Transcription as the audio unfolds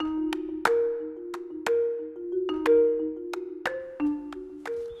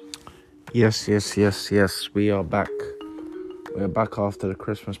Yes. We are back. We're back after the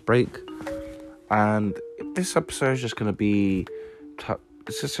Christmas break, and this episode is just going to be.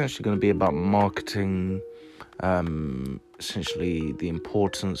 It's essentially going to be about marketing. Essentially the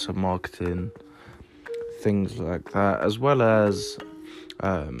importance of marketing, things like that, as well as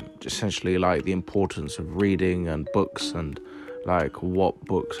essentially like the importance of reading and books and like what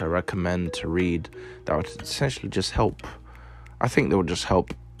books I recommend to read that would essentially just help. I think they would just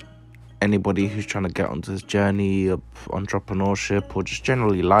help anybody who's trying to get onto this journey of entrepreneurship or just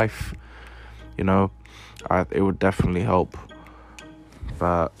generally life, you know. It would definitely help.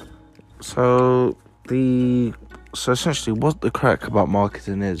 But so the so essentially what the crack about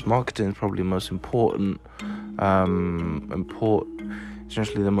marketing is probably the most important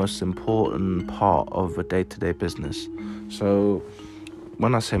essentially the most important part of a day-to-day business. So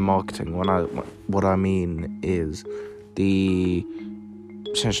when I say marketing, what I mean is the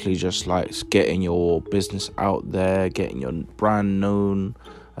essentially just like getting your business out there, getting your brand known,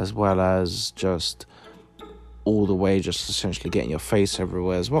 as well as just all the way just essentially getting your face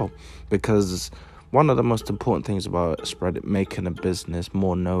everywhere as well. Because one of the most important things about making a business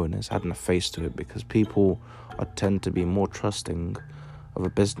more known is adding a face to it, because people tend to be more trusting of a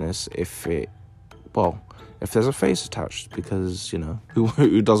business if there's a face attached, because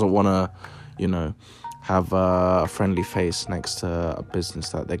who doesn't want to have a friendly face next to a business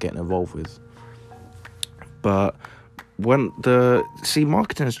that they're getting involved with. But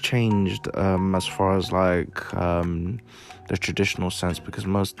marketing has changed as far as like the traditional sense, because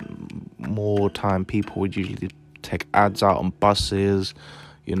more time people would usually take ads out on buses,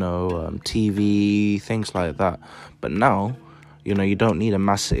 TV, things like that. But now, you don't need a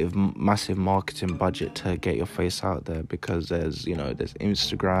massive marketing budget to get your face out there, because there's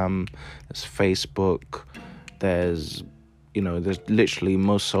Instagram, there's Facebook, there's literally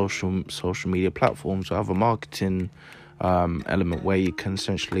most social media platforms have a marketing element where you can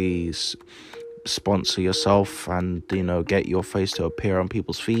essentially sponsor yourself and get your face to appear on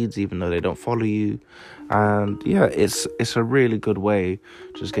people's feeds even though they don't follow you. And yeah, it's a really good way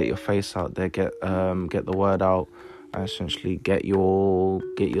to just get your face out there, get the word out, and essentially get your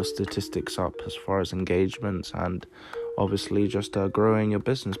statistics up as far as engagements, and obviously just growing your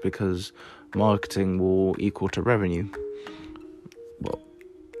business, because marketing will equal to revenue. Well,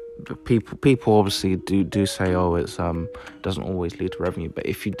 people obviously do say, it's doesn't always lead to revenue, but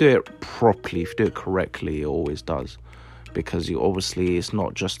if you do it properly, if you do it correctly, it always does. Because it's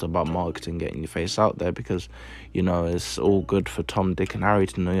not just about marketing, getting your face out there, because it's all good for Tom, Dick and Harry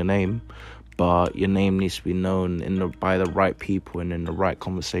to know your name, but your name needs to be known by the right people and in the right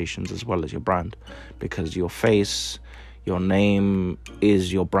conversations, as well as your brand, because your face, your name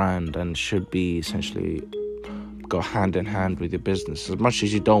is your brand and should be essentially go hand in hand with your business. As much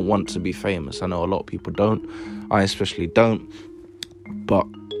as you don't want to be famous, I know a lot of people don't, I especially don't, but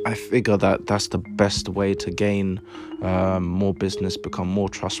I figure that that's the best way to gain more business, become more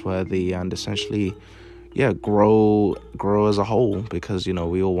trustworthy, and essentially grow as a whole, because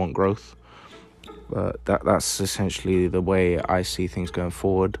we all want growth. But that's essentially the way I see things going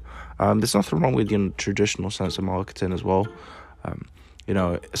forward. There's nothing wrong with traditional sense of marketing as well.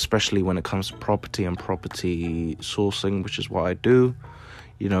 Especially when it comes to property and property sourcing, which is what I do.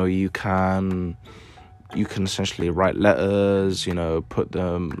 You can essentially write letters, put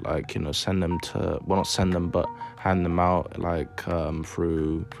them send them to, not send them, but hand them out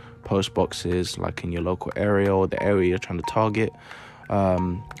through post boxes in your local area or the area you're trying to target.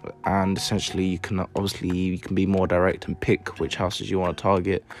 And essentially you can be more direct and pick which houses you want to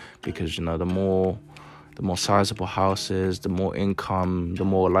target, because the more sizable houses, the more income, the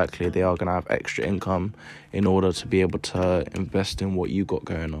more likely they are going to have extra income in order to be able to invest in what you got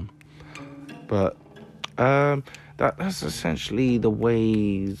going on. But that's essentially the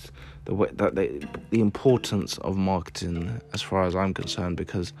importance of marketing as far as I'm concerned,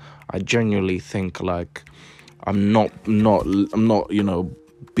 because I genuinely think I'm not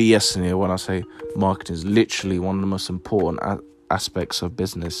BSing here when I say marketing is literally one of the most important aspects of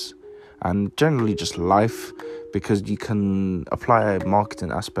business and generally just life, because you can apply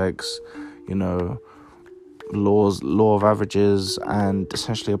marketing aspects, law of averages, and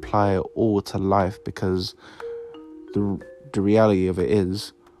essentially apply it all to life, because the reality of it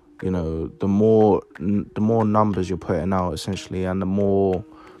is, the more numbers you're putting out essentially, and the more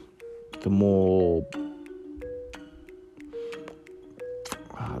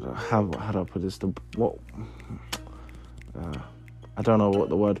how do I put this? I don't know what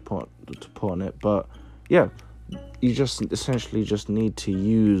the word to put on it, but yeah, you just essentially just need to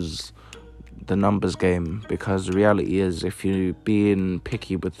use the numbers game, because the reality is, if you're being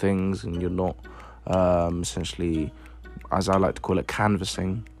picky with things and you're not essentially, as I like to call it,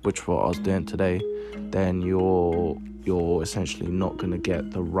 canvassing, which what I was doing today, then you're essentially not gonna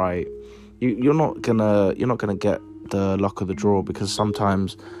get the right. You're not gonna get the luck of the draw, because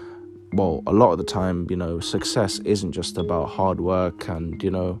sometimes, well, a lot of the time, success isn't just about hard work and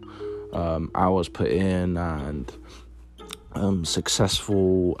hours put in and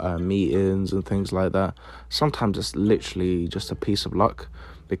successful meetings and things like that. Sometimes it's literally just a piece of luck,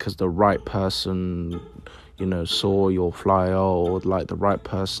 because the right person saw your flyer, or like the right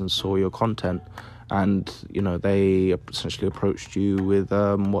person saw your content, and they essentially approached you with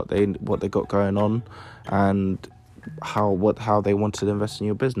what they got going on, and how they wanted to invest in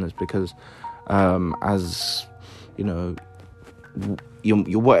your business. Because as you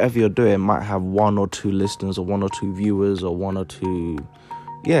whatever you're doing might have one or two listeners, or one or two viewers, or one or two,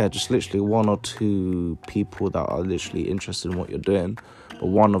 just literally one or two people that are literally interested in what you're doing. But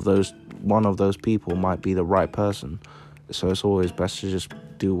one of those people might be the right person. So it's always best to just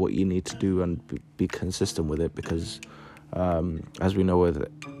do what you need to do and be consistent with it, because as we know, with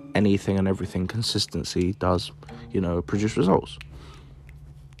anything and everything, consistency does produce results.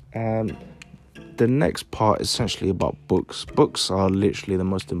 The next part is essentially about books. Books are literally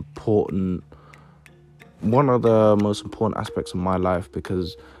one of the most important aspects of my life,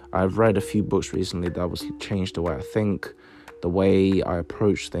 because I've read a few books recently that was changed the way I think, the way I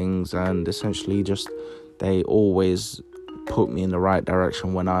approach things, and essentially just they always put me in the right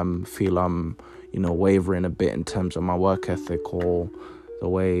direction when I'm wavering a bit in terms of my work ethic, or the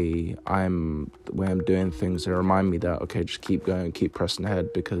way I'm doing things. They remind me that, okay, just keep going, keep pressing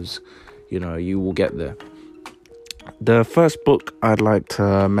ahead, because you will get there. The first book I'd like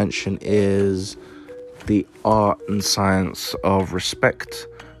to mention is The Art and Science of Respect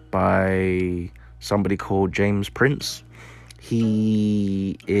by somebody called James Prince.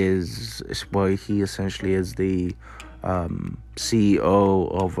 He essentially is the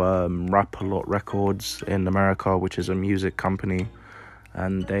CEO of Rap-A-Lot Records in America, which is a music company,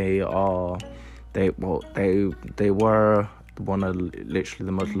 and they were one of literally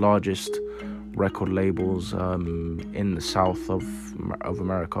the most largest record labels in the south of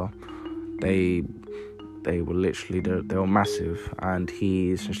America. They were literally they were massive, and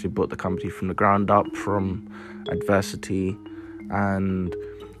he essentially built the company from the ground up, from adversity, and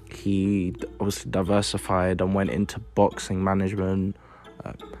he obviously diversified and went into boxing management,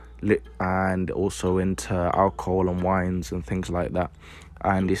 and also into alcohol and wines and things like that.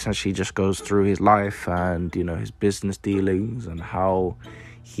 And essentially just goes through his life and his business dealings, and how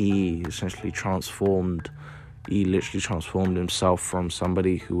he essentially literally transformed himself from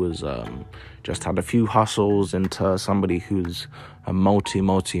somebody who was just had a few hustles into somebody who's a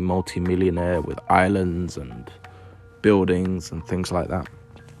multi-millionaire with islands and buildings and things like that.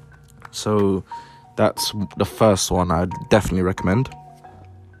 So that's the first one I'd definitely recommend.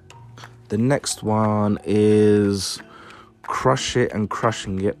 The next one is Crush It and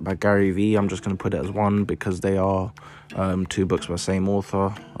Crushing It by Gary Vee. I'm just going to put it as one, because they are two books by the same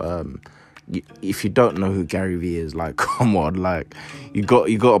author. If you don't know who Gary Vee is, like, come on, like, you got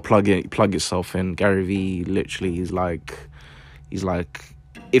to plug yourself in. Gary Vee, literally, he's like,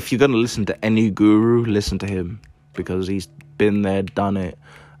 if you're going to listen to any guru, listen to him, because he's been there, done it,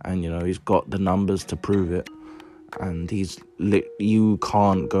 and he's got the numbers to prove it. And you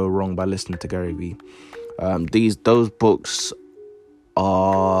can't go wrong by listening to Gary Vee. Those books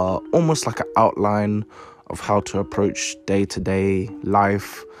are almost like an outline of how to approach day-to-day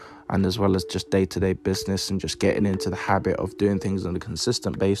life, and as well as just day-to-day business, and just getting into the habit of doing things on a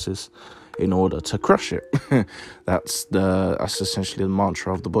consistent basis in order to crush it. That's essentially the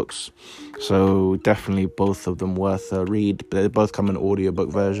mantra of the books. So definitely both of them worth a read. They both come in audiobook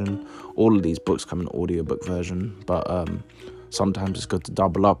version. All of these books come in audiobook version, but sometimes it's good to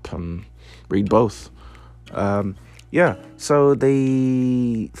double up and read both. So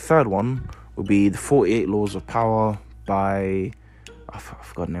the third one will be The 48 Laws of Power by, I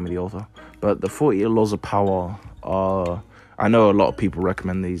forgot the name of the author, but The 48 Laws of Power are, I know a lot of people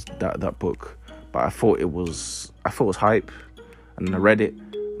recommend that book, but I thought it was hype, and then I read it,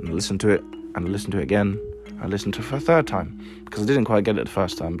 and I listened to it, and I listened to it again, and I listened to it for a third time, because I didn't quite get it the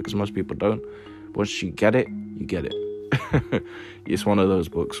first time, because most people don't. Once you get it, you get it. It's one of those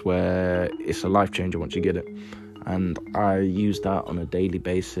books where it's a life changer once you get it, and I use that on a daily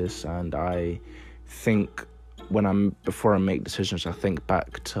basis. And I think before I make decisions, I think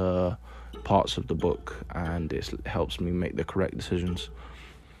back to parts of the book, and it helps me make the correct decisions.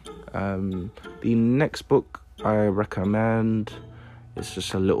 The next book I recommend It's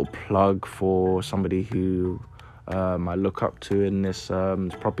just a little plug for somebody who I look up to in this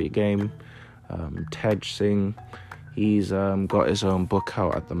property game, Tej Singh. He's got his own book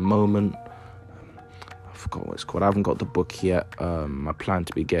out at the moment. I forgot what it's called. I haven't got the book yet. I plan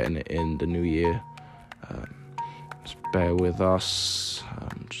to be getting it in the new year. Just bear with us.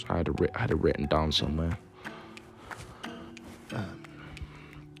 I had it written down somewhere.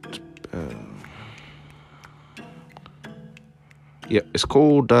 It's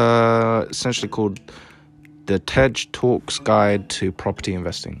called essentially called the Tej Talks Guide to Property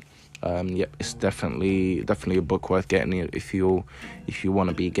Investing. It's definitely a book worth getting if you want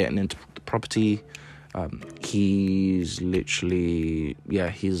to be getting into the property. He's literally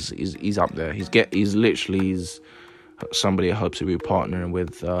he's up there. He's somebody I hope to be partnering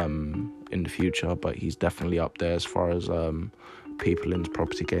with in the future, but he's definitely up there as far as people in the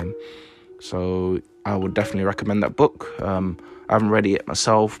property game. So I would definitely recommend that book. I haven't read it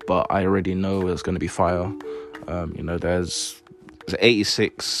myself, but I already know it's going to be fire. There's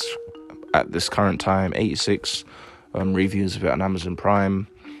 86 at this current time, 86 reviews of it on Amazon Prime,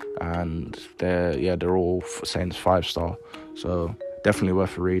 and they're all saying it's 5-star. So definitely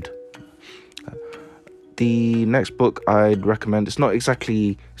worth a read. The next book I'd recommend, it's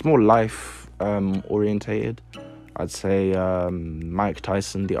more life orientated. I'd say Mike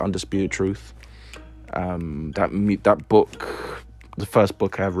Tyson, The Undisputed Truth. That book, the first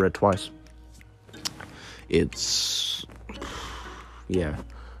book I ever read twice. It's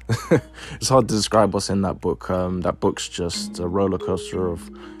it's hard to describe what's in that book. That book's just a roller coaster of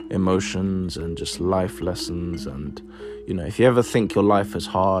emotions and just life lessons. And if you ever think your life is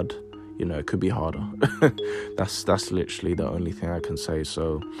hard, it could be harder. That's literally the only thing I can say.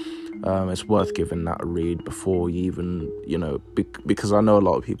 So it's worth giving that a read before you even, because I know a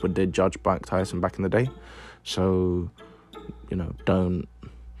lot of people did judge Mike Tyson back in the day. So, don't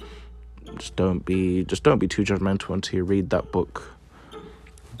be too judgmental until you read that book.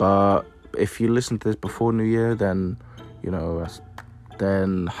 But if you listen to this before New Year, then,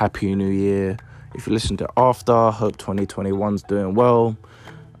 then Happy New Year. If you listen to it after, hope 2021's doing well.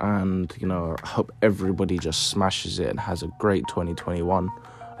 And, I hope everybody just smashes it and has a great 2021.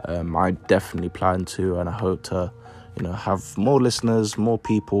 I definitely plan to, and I hope to, have more listeners, more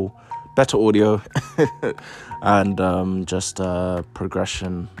people, better audio, and just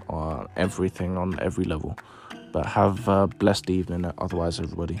progression on everything on every level. But have a blessed evening otherwise,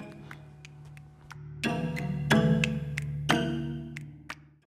 everybody.